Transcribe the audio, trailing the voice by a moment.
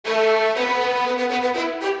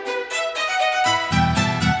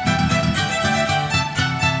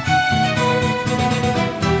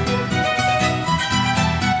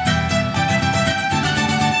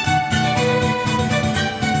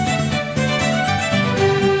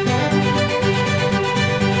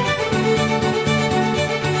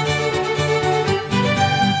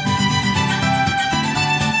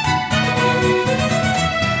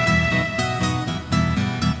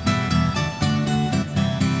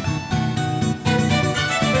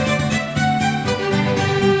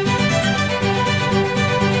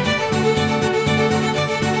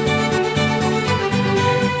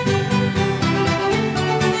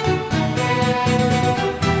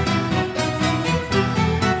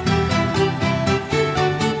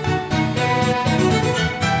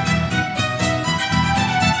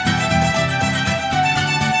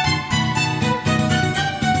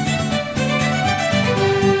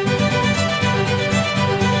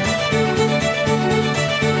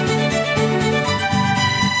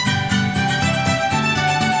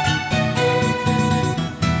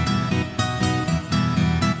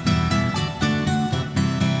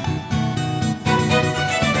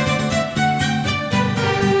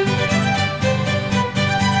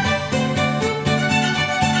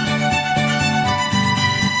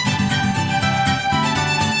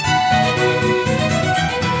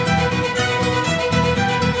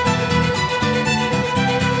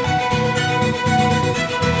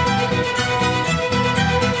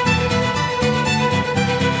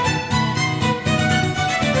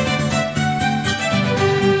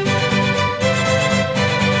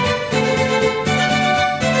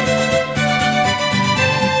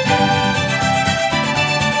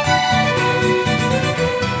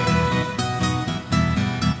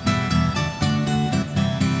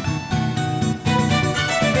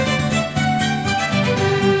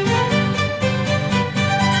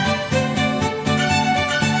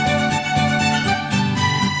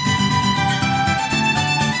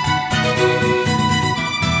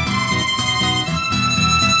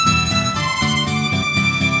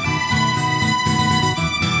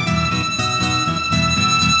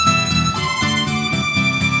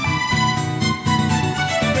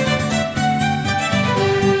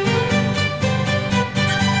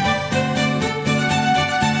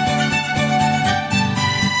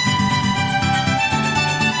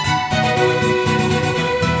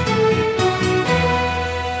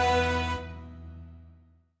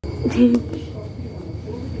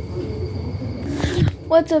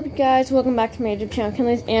What's up, guys? Welcome back to my YouTube channel,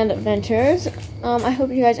 Kinley's and Adventures. I hope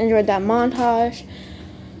you guys enjoyed that montage.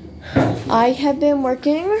 I have been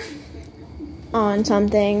working on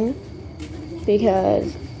something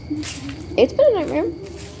because it's been a nightmare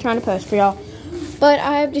trying to post for y'all. But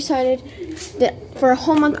I've decided that for a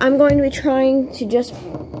whole month, I'm going to be trying to just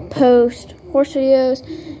post horse videos.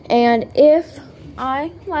 And if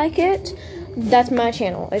I like it, that's my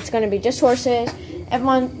channel. It's going to be just horses.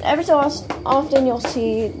 Every so often you'll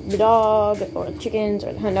see the dog or the chickens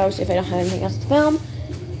or the hen dogs if I don't have anything else to film.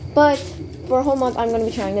 But for a whole month, I'm going to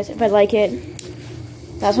be trying this. If I like it,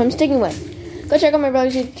 that's what I'm sticking with. Go check out my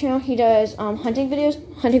brother's YouTube channel. He does hunting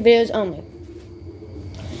videos only.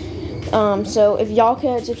 So if y'all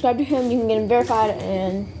could subscribe to him, you can get him verified,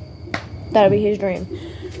 and that'll be his dream.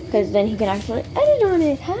 Because then he can actually edit on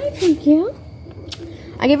it. Hi, thank you.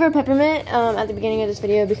 I gave her a peppermint at the beginning of this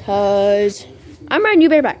video because I'm wearing a new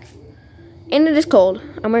bareback. And it is cold.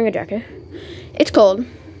 I'm wearing a jacket. It's cold.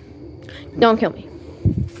 Don't kill me.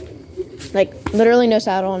 Like, literally no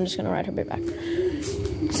saddle. I'm just going to ride her bareback.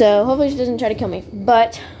 So, hopefully she doesn't try to kill me.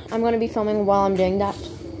 But I'm going to be filming while I'm doing that.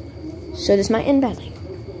 So, this might end badly.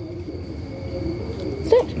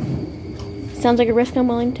 That's it. Sounds like a risk I'm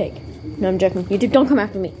willing to take. No, I'm joking. YouTube, don't come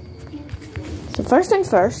after me. So, first things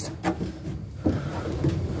first.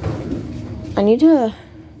 I need to...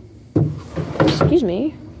 Excuse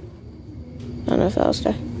me. I don't know if that'll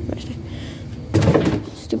stay.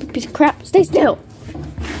 Stupid piece of crap. Stay still.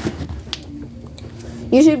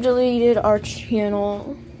 YouTube deleted our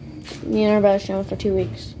channel, me and our brother's channel, for 2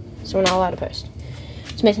 weeks. So we're not allowed to post.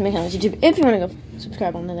 It's Mason McCollum's YouTube. If you want to go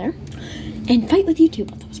subscribe on there. And fight with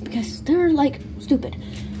YouTube with us because they're like stupid.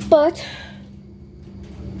 But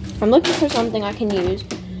I'm looking for something I can use.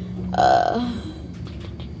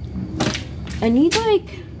 I need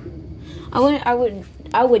like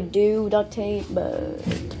I would do duct tape, but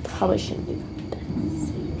probably shouldn't do that.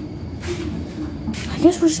 I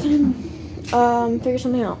guess we're just gonna figure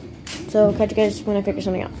something out. So catch you guys when I figure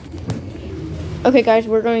something out. Okay, guys,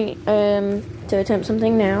 we're going to attempt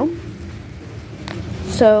something now.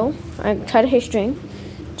 So I tied a hay string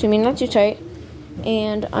to me not too tight,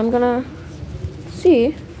 and I'm gonna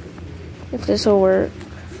see if this will work.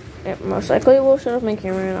 It most likely will shut off my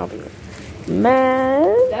camera, and I'll be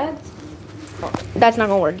mad. That's not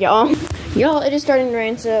gonna work, y'all. Y'all, it is starting to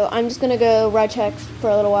rain, so I'm just gonna go ride checks for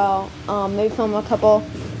a little while. Maybe film a couple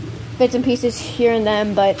bits and pieces here and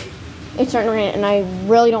then, but it's starting to rain, and I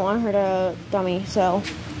really don't want her to dummy, so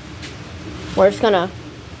we're just gonna...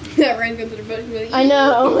 That rain comes to the bush. I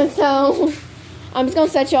know, so I'm just gonna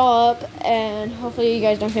set y'all up, and hopefully you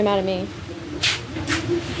guys don't get mad at me.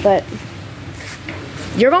 But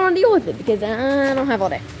you're gonna deal with it, because I don't have all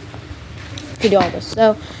day to do all this.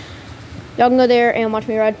 So y'all can go there and watch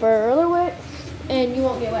me ride for a little bit, and you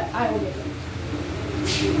won't get wet. I will get wet.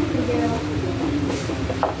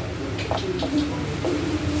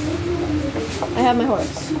 I have my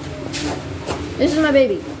horse. This is my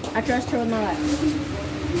baby. I trust her with my life.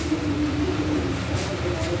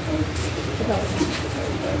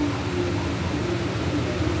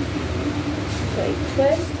 So you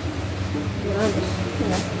twist. And I'm just,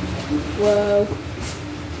 whoa.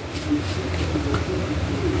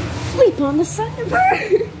 Sleep on the side of her.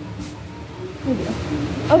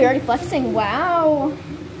 Oh, you're already flexing. Wow.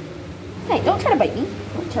 Hey, don't try to bite me.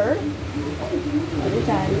 Little turd. Other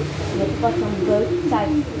side. You have to flex on both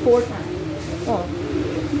sides 4 times. Oh.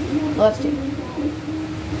 Well, that's 2.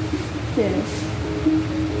 2.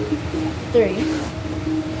 3.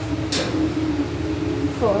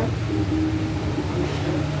 4.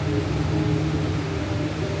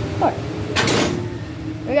 4.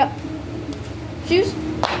 There we go. Shoes.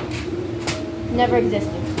 Never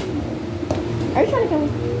existed. Are you trying to kill me?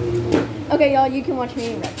 Okay, y'all, you can watch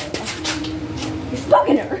me ride. You're stuck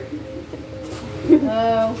in her.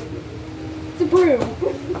 Oh. It's a broom.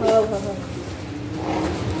 Oh.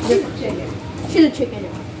 Different chicken. She's a chicken.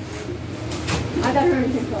 I got her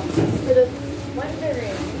in control. For the Wednesday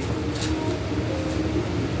rain.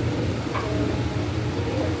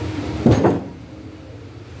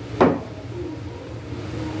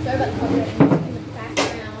 Sorry about the color.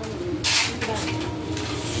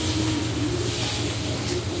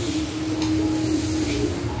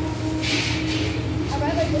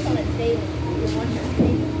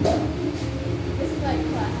 This is like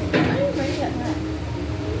classic. I didn't break that back.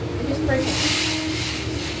 It just breaks it.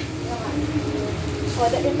 Oh, I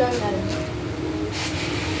thought you were throwing that in.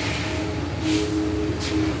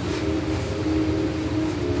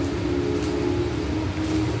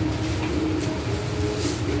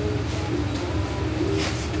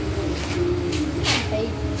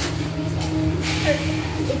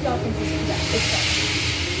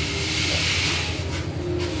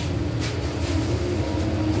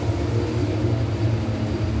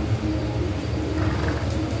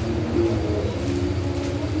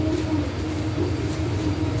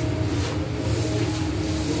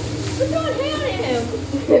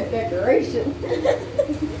 celebration.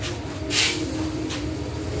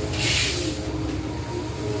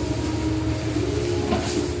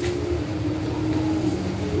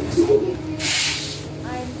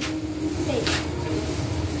 I'm safe.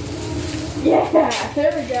 Yeah,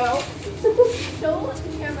 there we go. Show the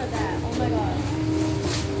camera that. Oh my god.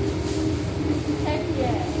 Heck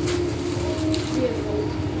yeah. Beautiful.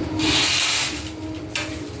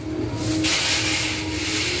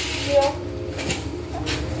 Yeah.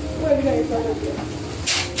 Where are we going to go?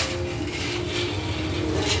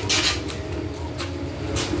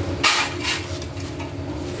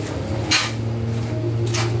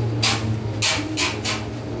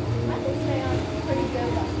 I think they are pretty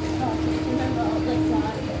good remember, like,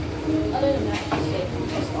 other than that, it's safe.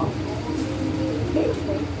 Just off.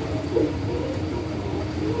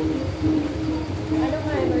 I know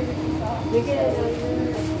my emergency thought. You get it.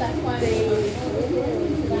 That's why they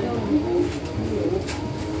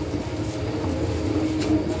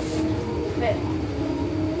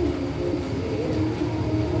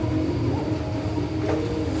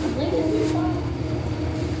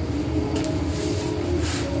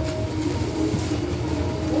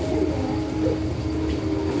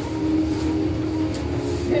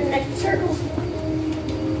Next circle.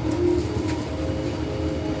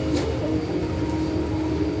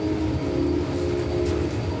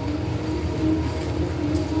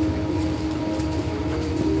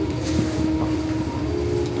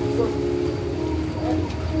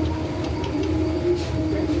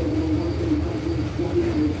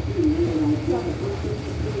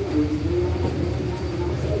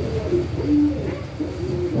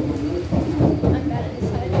 I'm bad at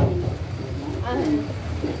deciding.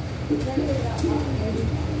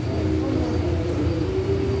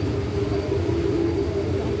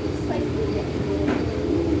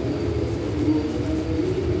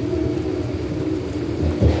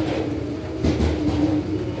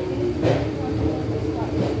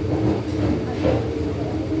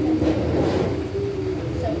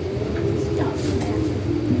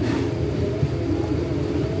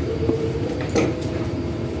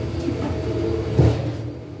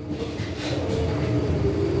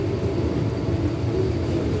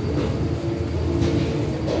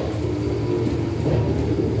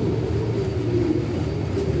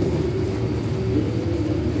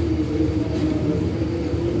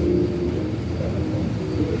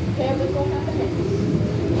 Okay, what's going to happen next?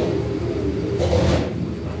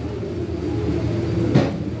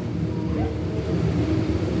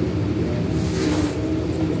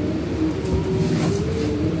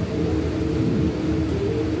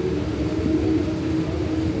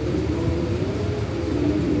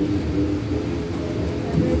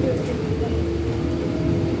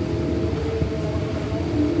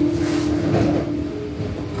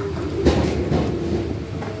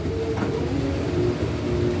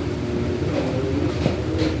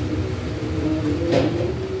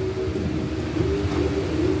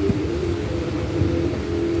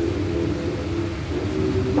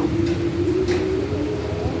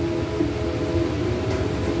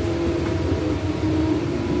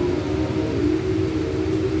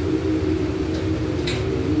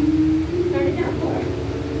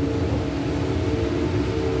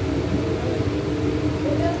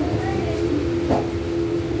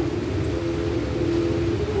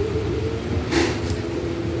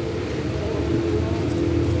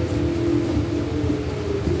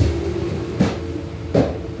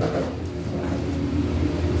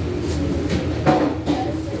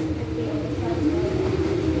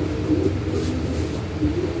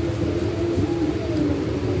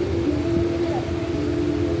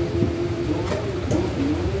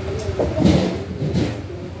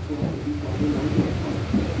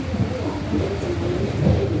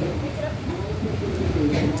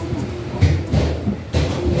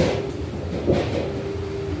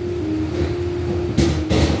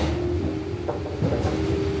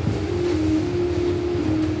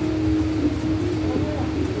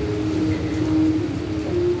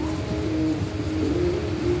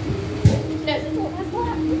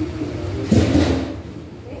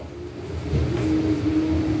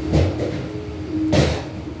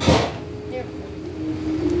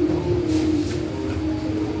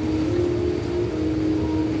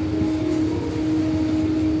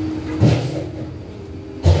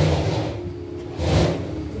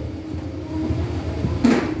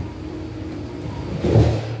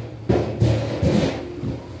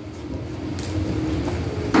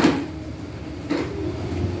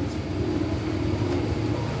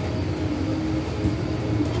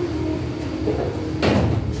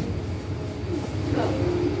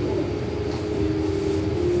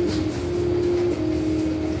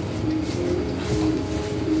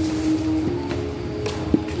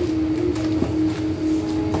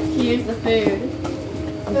 here's the food.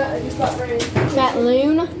 I just got rain. Fat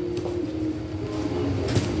loon.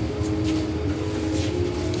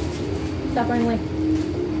 Stop running away.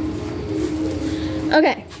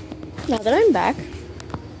 Okay, now that I'm back,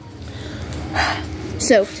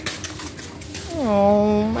 soaked.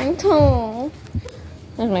 Oh, my toe.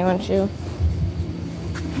 There's my one shoe.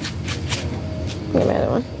 Get my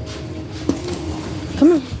other one.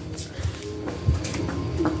 Come on.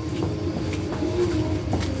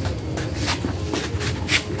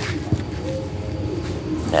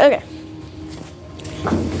 Okay.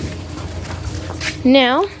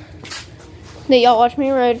 Now that y'all watch me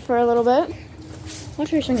ride for a little bit, watch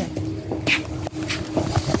her singing.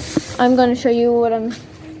 I'm going to show you what I'm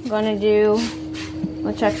going to do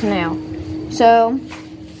with Chuck's now. So,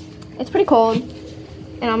 it's pretty cold,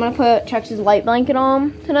 and I'm going to put Chuck's light blanket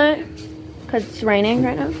on tonight because it's raining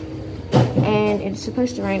right now, and it's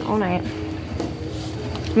supposed to rain all night.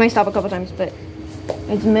 It might stop a couple times, but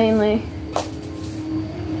it's mainly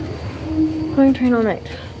going to rain all night.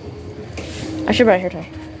 I should buy a hair tie.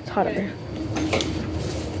 It's hot up here.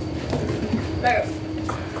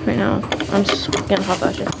 Right now, I'm just getting hot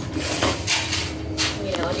flashes.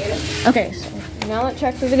 Okay, so now that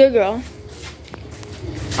Chuck is a good girl,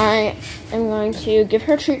 I am going to give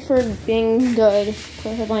her a treat for being good,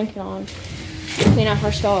 put her blanket on, clean out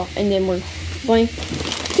her stall, and then we're going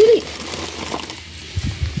to leave.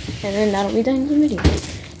 And then that'll be done in the video.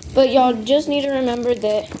 But y'all just need to remember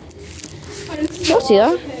that. Y'all see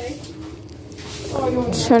that?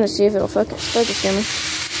 I'm just trying to see if it'll focus camera.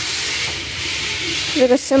 There's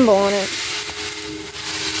like a symbol on it.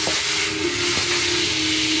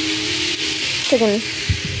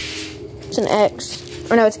 It's an X.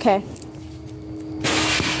 Or no, it's a K.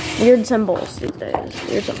 Weird symbols these days.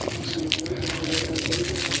 Weird symbols.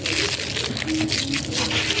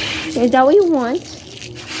 Is that what you want?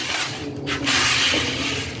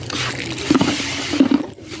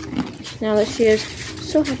 Now that she is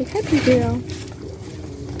so happy girl.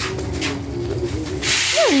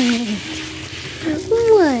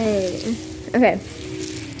 What? Okay.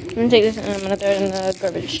 I'm gonna take this and I'm gonna throw it in the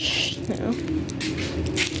garbage now.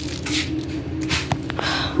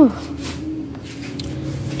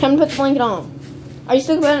 Time to put the blanket on. Are you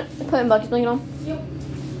still putting Bucky's blanket on? Yep.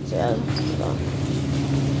 So yeah,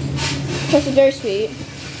 Plus it's very sweet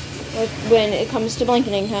when it comes to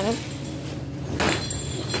blanketing kind of.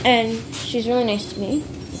 And she's really nice to me.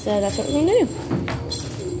 So that's what we're gonna do.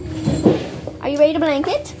 Are you ready to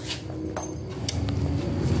blanket?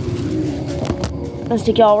 Let's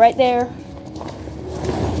stick y'all right there.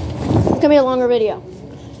 It's gonna be a longer video.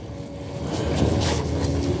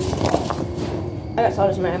 I got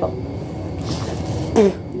sawdust in my eyeball.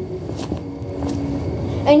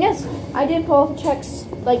 And yes, I did pull off the checks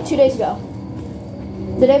like 2 days ago.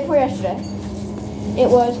 The day before yesterday. It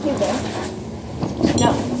was Tuesday.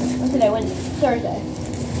 No, what's today? Wednesday. Thursday.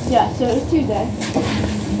 Yeah, so it was Tuesday.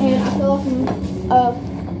 And I fell off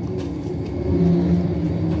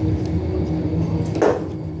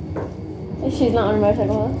she's not on her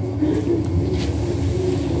motorcycle, huh?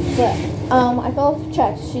 But, I fell off the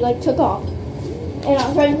checks. She, like, took off. And I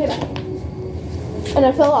was riding payback. And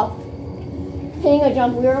I fell off. Hitting a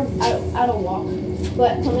jump. We were at a walk.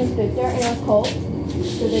 But something stood there, and it was cold.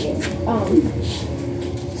 So they get,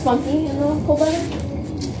 spunky in the cold weather.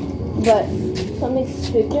 But something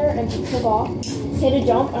stood there, and she took off. Hit a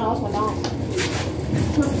jump, and I lost my balance.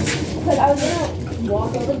 Because I was going to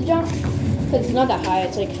walk over the jump. Because it's not that high.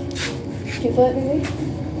 It's, like, 2 foot maybe?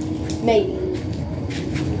 Maybe.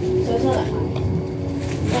 So it's not that high.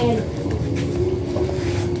 And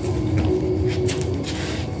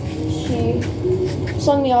she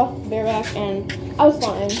slung me off bareback and I was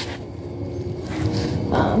fine.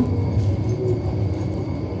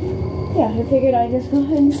 Yeah, I figured I'd just go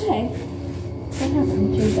ahead and say what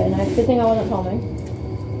happened Tuesday night. Good thing I wasn't filming.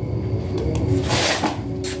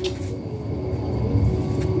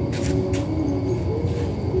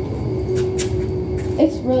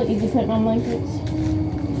 It's really easy putting on blankets.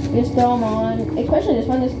 You just throw them on, especially this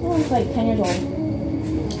one. This one's like 10 years old.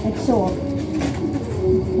 It's so old.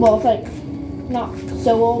 Well, it's like not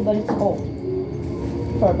so old, but it's old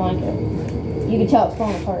for a blanket. You can tell it's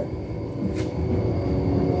falling apart.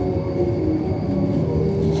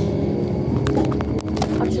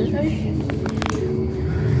 Watch this, right?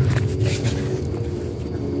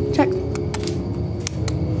 Check.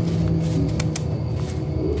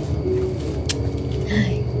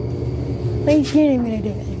 What are you kidding me to do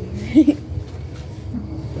it?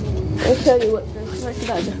 I'll tell you what first.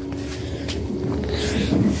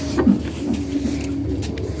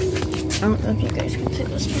 I don't know if you guys can see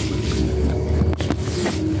this one.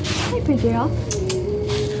 Good girl.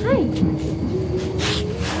 Hi.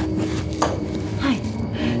 Hi.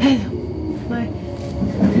 Hello.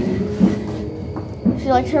 She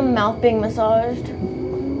likes her mouth being massaged.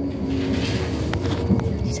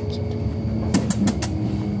 She's so cute.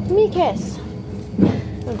 Give me a kiss.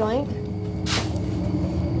 A blank.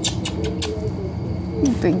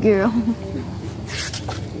 Big girl.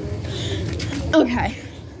 Okay.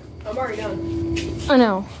 I'm already done. I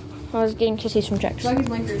know. I was getting kisses from checks. Blankers,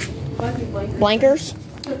 blankers. Blankers. Blankers?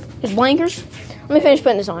 Is blankers? Let me finish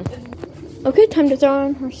putting this on. Okay, time to throw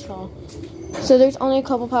on her stall. So there's only a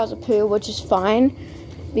couple piles of poo, which is fine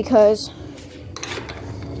because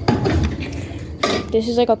this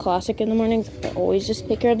is like a classic in the mornings. I always just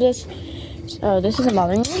take care of this. So this isn't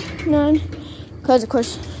bothering me none. Because of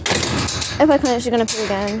course, if I clean it, she's gonna poo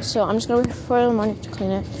again. So I'm just gonna wait for the morning to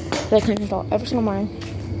clean it. But I clean her stall every single morning.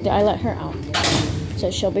 I let her out. So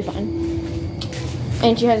she'll be fine.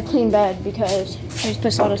 And she has a clean bed because I just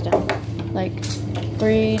put sawdust down like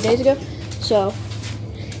 3 days ago. So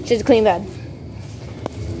she has a clean bed.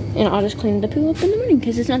 And I'll just clean the poo up in the morning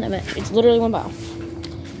because it's not that bad. It's literally one pile.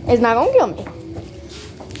 It's not gonna kill me.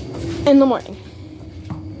 In the morning.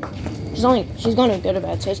 She's gonna go to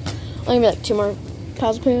bed, so it's only gonna be like 2 more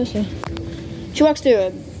piles of poo. So she walks through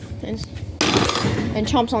it and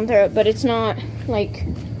chomps on through it, but it's not like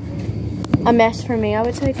a mess for me, I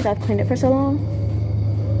would say, because I've cleaned it for so long.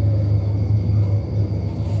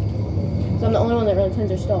 So I'm the only one that really cleans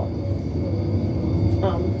her stall.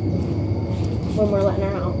 When we're letting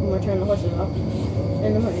her out, when we're turning the horses off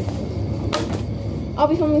in the morning. I'll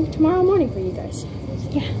be filming tomorrow morning for you guys.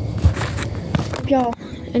 Yeah. Hope y'all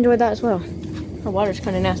enjoyed that as well. Her water's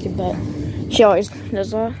kind of nasty, but she always does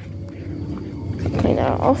that. Clean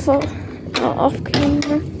that off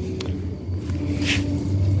camera.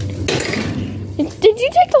 Did you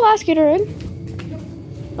take the last Gatorade?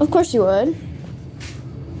 Of course you would.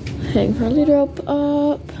 Hang her leader up.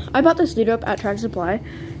 I bought this leader up at Tractor Supply.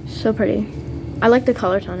 So pretty. I like the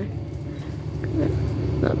color tone.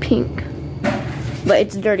 Not pink. But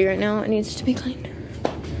it's dirty right now. It needs to be cleaned.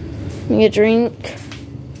 Let me get a drink.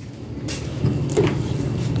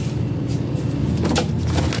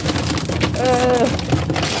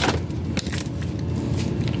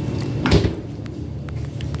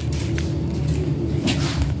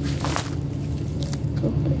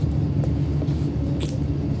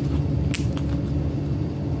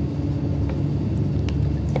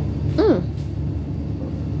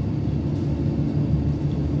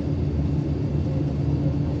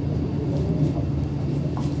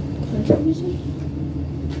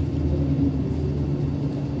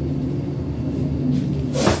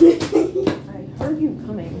 I heard you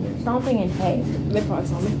coming. You're stomping in hay. Mid probably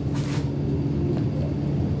saw me.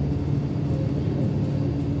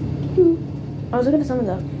 I was looking at some of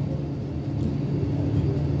the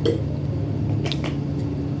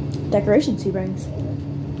decorations he brings.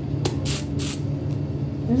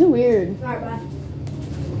 These are weird. Alright, bye.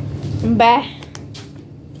 Bye.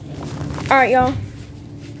 Alright, y'all.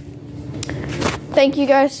 Thank you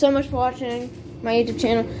guys so much for watching my YouTube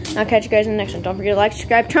channel. I'll catch you guys in the next one. Don't forget to like,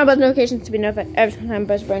 subscribe, turn on those notifications to be notified every time I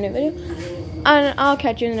post a brand new video. And I'll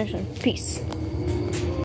catch you in the next one. Peace.